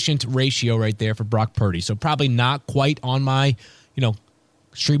efficient ratio right there for Brock Purdy. So probably not quite on my,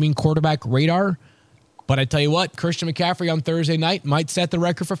 streaming quarterback radar. But I tell you what, Christian McCaffrey on Thursday night might set the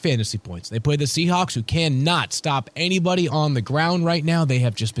record for fantasy points. They play the Seahawks, who cannot stop anybody on the ground right now. They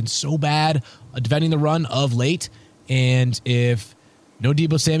have just been so bad defending the run of late. And if no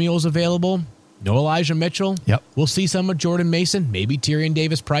Deebo Samuel is available, no Elijah Mitchell, we'll see some of Jordan Mason, maybe Tyrion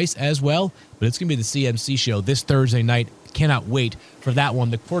Davis-Price as well. But it's going to be the CMC show this Thursday night. Cannot wait for that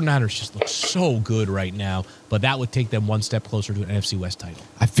one. The 49ers just look so good right now, but that would take them one step closer to an NFC West title.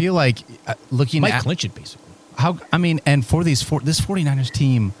 I feel like looking might clinch it, basically. And for this 49ers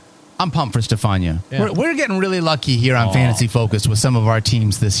team, I'm pumped for Stefania. Yeah. We're getting really lucky here on Fantasy Focus with some of our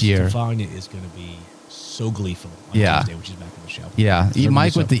teams this year. Stefania is going to be so gleeful on Tuesday, which is back on the show. Yeah,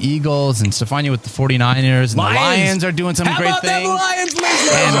 Mike with the Eagles and Stefania with the 49ers. And the Lions are doing some great things. Lions,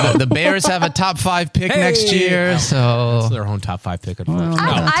 and the Bears have a top 5 pick next year. So that's their own top 5 pick.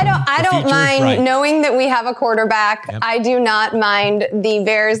 I don't mind knowing that we have a quarterback. Yep. I do not mind the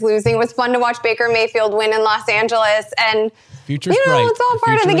Bears losing. It was fun to watch Baker Mayfield win in Los Angeles, and future's bright. It's all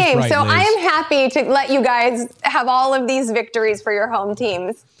part of the game. Bright, so Liz. I am happy to let you guys have all of these victories for your home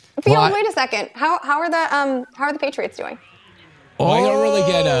teams. Field, wait a second. How are the Patriots doing? Well, I don't really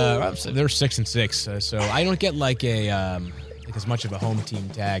get they're 6-6, so I don't get like as much of a home team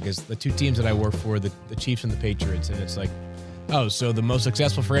tag as the two teams that I work for, the Chiefs and the Patriots, and it's like, oh, so the most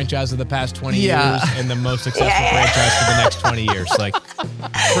successful franchise of the past 20 years and the most successful franchise for the next 20 years. Like,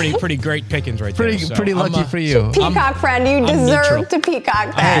 pretty great pickings right there. Pretty lucky for you. Peacock friend, you deserve to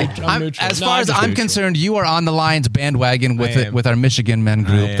peacock that. As far as I'm concerned, you are on the Lions bandwagon with our Michigan men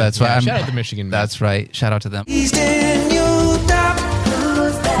group. That's why shout out to Michigan men. That's right. Shout out to them.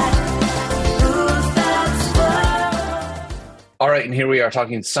 All right, and here we are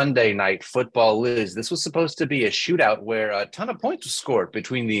talking Sunday night football. Liz, this was supposed to be a shootout where a ton of points were scored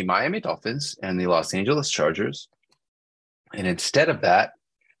between the Miami Dolphins and the Los Angeles Chargers. And instead of that,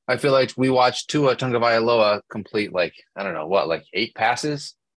 I feel like we watched Tua Tagovailoa complete, 8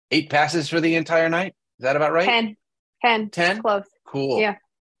 passes? 8 passes for the entire night? Is that about right? 10. Close. Cool. Yeah.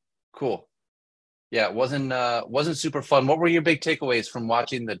 Cool. Yeah, it wasn't super fun. What were your big takeaways from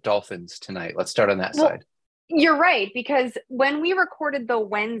watching the Dolphins tonight? Let's start on that side. You're right, because when we recorded the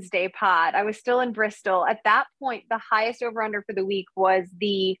Wednesday pod, I was still in Bristol. At that point, the highest over-under for the week was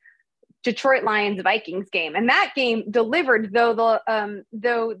the Detroit Lions-Vikings game. And that game delivered, though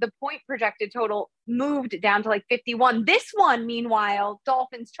the point projected total moved down to like 51. This one, meanwhile,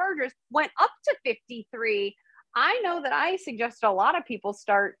 Dolphins-Chargers went up to 53. I know that I suggested a lot of people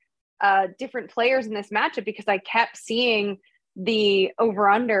start different players in this matchup because I kept seeing the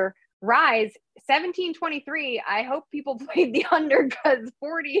over-under rise. 17-23. I hope people played the under because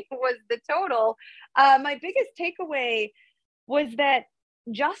 40 was the total. My biggest takeaway was that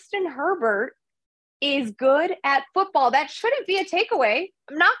Justin Herbert is good at football. That shouldn't be a takeaway.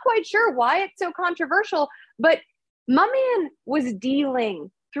 I'm not quite sure why it's so controversial, but my man was dealing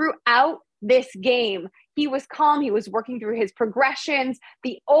throughout this game. He was calm. He was working through his progressions.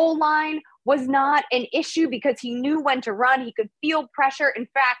 The O-line was not an issue because he knew when to run. He could feel pressure. In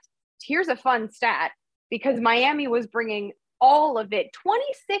fact, here's a fun stat because Miami was bringing all of it.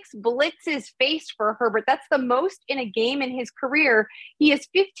 26 blitzes faced for Herbert. That's the most in a game in his career. He is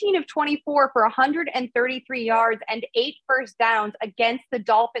 15 of 24 for 133 yards and 8 first downs against the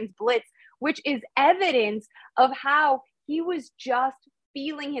Dolphins blitz, which is evidence of how he was just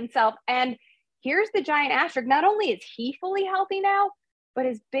feeling himself. And here's the giant asterisk. Not only is he fully healthy now, but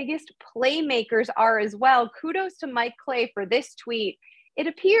his biggest playmakers are as well. Kudos to Mike Clay for this tweet. It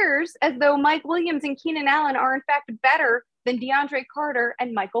appears as though Mike Williams and Keenan Allen are in fact better than DeAndre Carter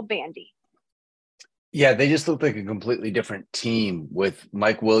and Michael Bandy. Yeah, they just look like a completely different team with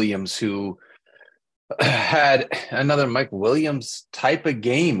Mike Williams, who had another Mike Williams type of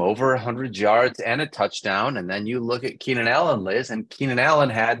game, over 100 yards and a touchdown. And then you look at Keenan Allen, Liz, and Keenan Allen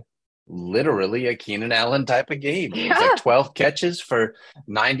had literally a Keenan Allen type of game. It was like 12 catches for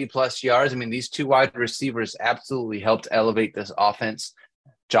 90-plus yards. I mean, these two wide receivers absolutely helped elevate this offense.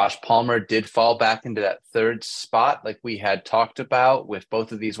 Josh Palmer did fall back into that third spot like we had talked about with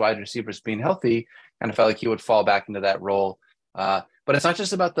both of these wide receivers being healthy. Kind of felt like he would fall back into that role. But it's not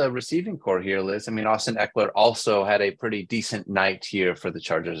just about the receiving core here, Liz. I mean, Austin Eckler also had a pretty decent night here for the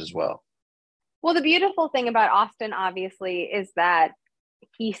Chargers as well. Well, the beautiful thing about Austin, obviously, is that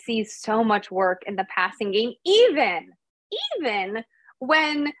he sees so much work in the passing game, even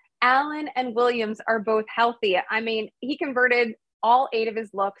when Allen and Williams are both healthy. I mean, he converted all 8 of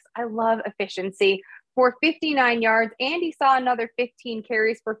his looks. I love efficiency for 59 yards. And he saw another 15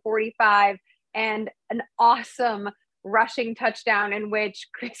 carries for 45 and an awesome rushing touchdown in which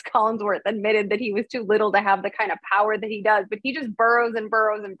Chris Collinsworth admitted that he was too little to have the kind of power that he does, but he just burrows and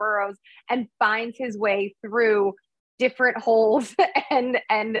burrows and burrows and finds his way through different holes and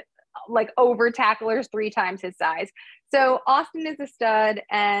like over tacklers 3 times his size. So Austin is a stud,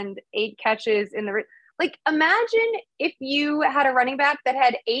 and 8 catches in the like, imagine if you had a running back that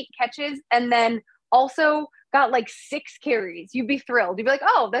had 8 catches and then also got like 6 carries. You'd be thrilled. You'd be like,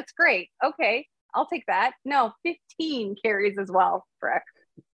 oh, that's great. Okay, I'll take that. No, 15 carries as well, Breck.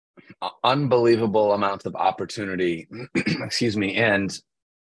 Unbelievable amounts of opportunity. Excuse me. And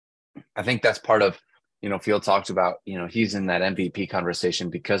I think that's part of, Field talked about, he's in that MVP conversation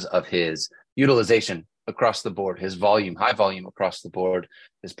because of his utilization across the board, his volume, high volume across the board,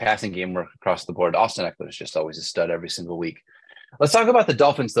 his passing game work across the board. Austin Ekeler is just always a stud every single week. Let's talk about the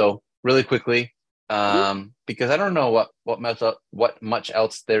Dolphins, though, really quickly, because I don't know what much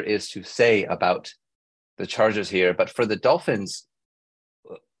else there is to say about the Chargers here. But for the Dolphins,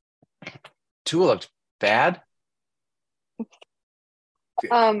 Tua looked bad.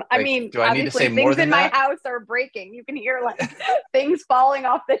 I mean, do I need to say more things than in that? my house are breaking. You can hear like things falling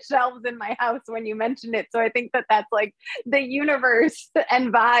off the shelves in my house when you mentioned it. So I think that that's like the universe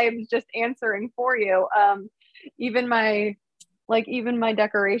and vibes just answering for you. Even my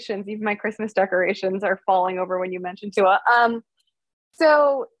decorations, even my Christmas decorations are falling over when you mentioned Tua.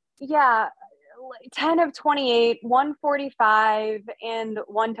 So yeah, 10 of 28, 145 and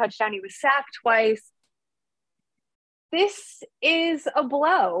 1 touchdown. He was sacked twice. This is a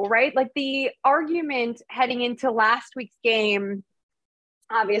blow, right? Like the argument heading into last week's game,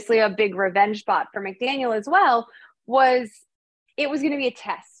 obviously a big revenge spot for McDaniel as well, was it was going to be a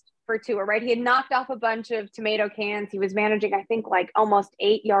test for Tua, right? He had knocked off a bunch of tomato cans. He was managing, I think, like almost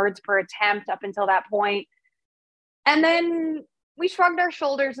 8 yards per attempt up until that point. And then we shrugged our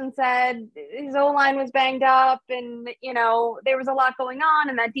shoulders and said his O-line was banged up and, you know, there was a lot going on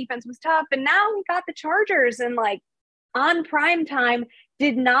and that defense was tough. And now we got the Chargers and like, on prime time,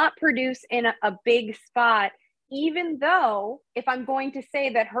 did not produce in a big spot, even though if I'm going to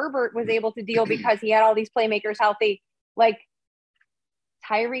say that Herbert was able to deal because he had all these playmakers healthy, like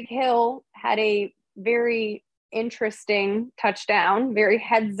Tyreek Hill had a very interesting touchdown, very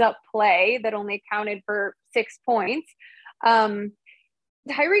heads up play that only accounted for 6 points. Tyreek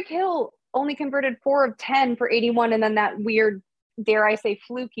Hill only converted 4 of 10 for 81. And then that weird, dare I say,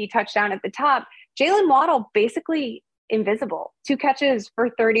 fluky touchdown at the top. Jalen Waddle basically invisible, 2 catches for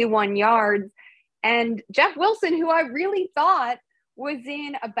 31 yards. And Jeff Wilson, who I really thought was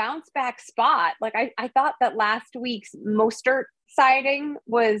in a bounce back spot. Like I thought that last week's Mostert sighting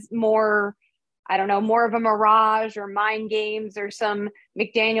was more, I don't know, more of a mirage or mind games or some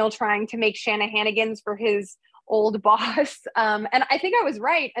McDaniel trying to make Shanahanigans for his old boss. And I think I was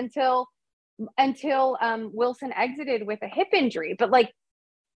right until Wilson exited with a hip injury. But like,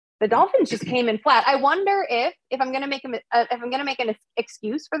 the Dolphins just came in flat. I wonder if I'm going to make an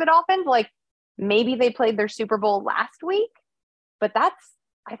excuse for the Dolphins, like maybe they played their Super Bowl last week, but I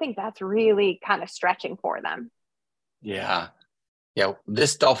think that's really kind of stretching for them. Yeah.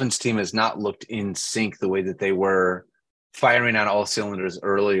 This Dolphins team has not looked in sync the way that they were firing on all cylinders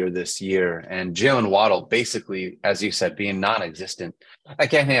earlier this year. And Jalen Waddle, basically, as you said, being non-existent.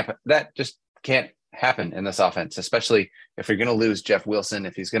 That just can't happen in this offense, especially if you're going to lose Jeff Wilson,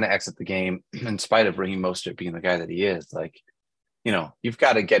 if he's going to exit the game, in spite of Raheem Mostert being the guy that he is. Like, you know, you've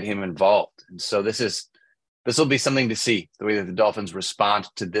got to get him involved. And so this will be something to see, the way that the Dolphins respond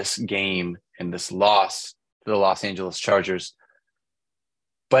to this game and this loss to the Los Angeles Chargers.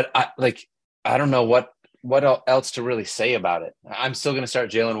 But I don't know what else to really say about it. I'm still going to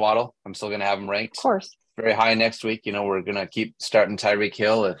start Jalen Waddle. I'm still going to have him ranked. Of course. Very high next week. You know, we're going to keep starting Tyreek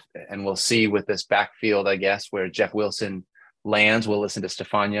Hill and we'll see with this backfield, I guess, where Jeff Wilson lands. We'll listen to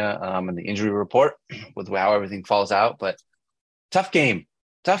Stefania and the injury report with how everything falls out. But tough game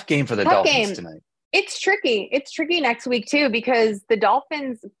for the Dolphins tonight. It's tricky. It's tricky next week too, because the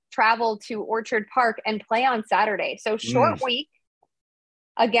Dolphins travel to Orchard Park and play on Saturday. So short week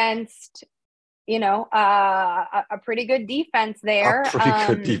against, you know, a pretty good defense there.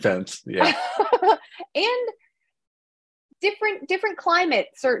 Good defense. Yeah. And different climate,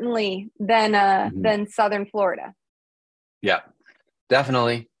 certainly, than Southern Florida. Yeah,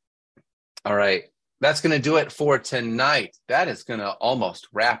 definitely. All right. That's going to do it for tonight. That is going to almost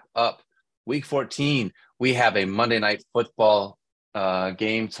wrap up Week 14. We have a Monday Night Football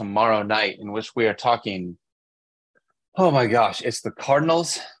game tomorrow night in which we are talking, oh my gosh, it's the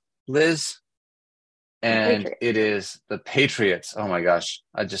Cardinals, Liz. And it is the Patriots. Oh my gosh.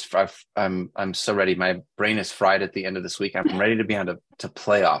 I'm so ready. My brain is fried at the end of this week. I'm ready to be on to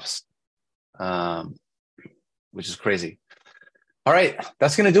playoffs, which is crazy. All right.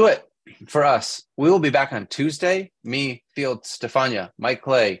 That's going to do it for us. We will be back on Tuesday. Me, Field, Stefania, Mike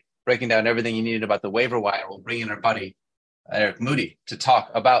Clay, breaking down everything you needed about the waiver wire. We'll bring in our buddy, Eric Moody, to talk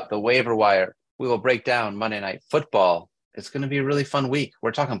about the waiver wire. We will break down Monday Night Football. It's going to be a really fun week.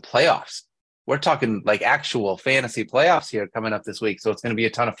 We're talking playoffs. We're talking like actual fantasy playoffs here coming up this week. So it's going to be a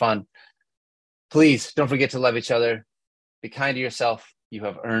ton of fun. Please don't forget to love each other. Be kind to yourself. You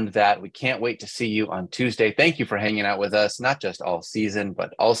have earned that. We can't wait to see you on Tuesday. Thank you for hanging out with us, not just all season,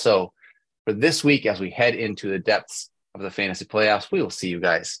 but also for this week as we head into the depths of the fantasy playoffs. We will see you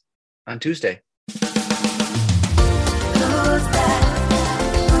guys on Tuesday. Who's that?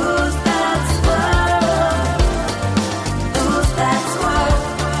 Who's that?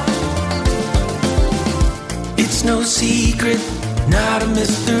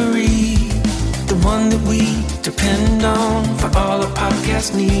 home for all our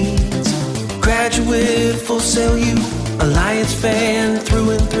podcast needs. Graduate, Full Sail U, Alliance fan through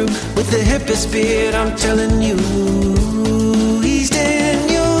and through. With the hippest beard, I'm telling you.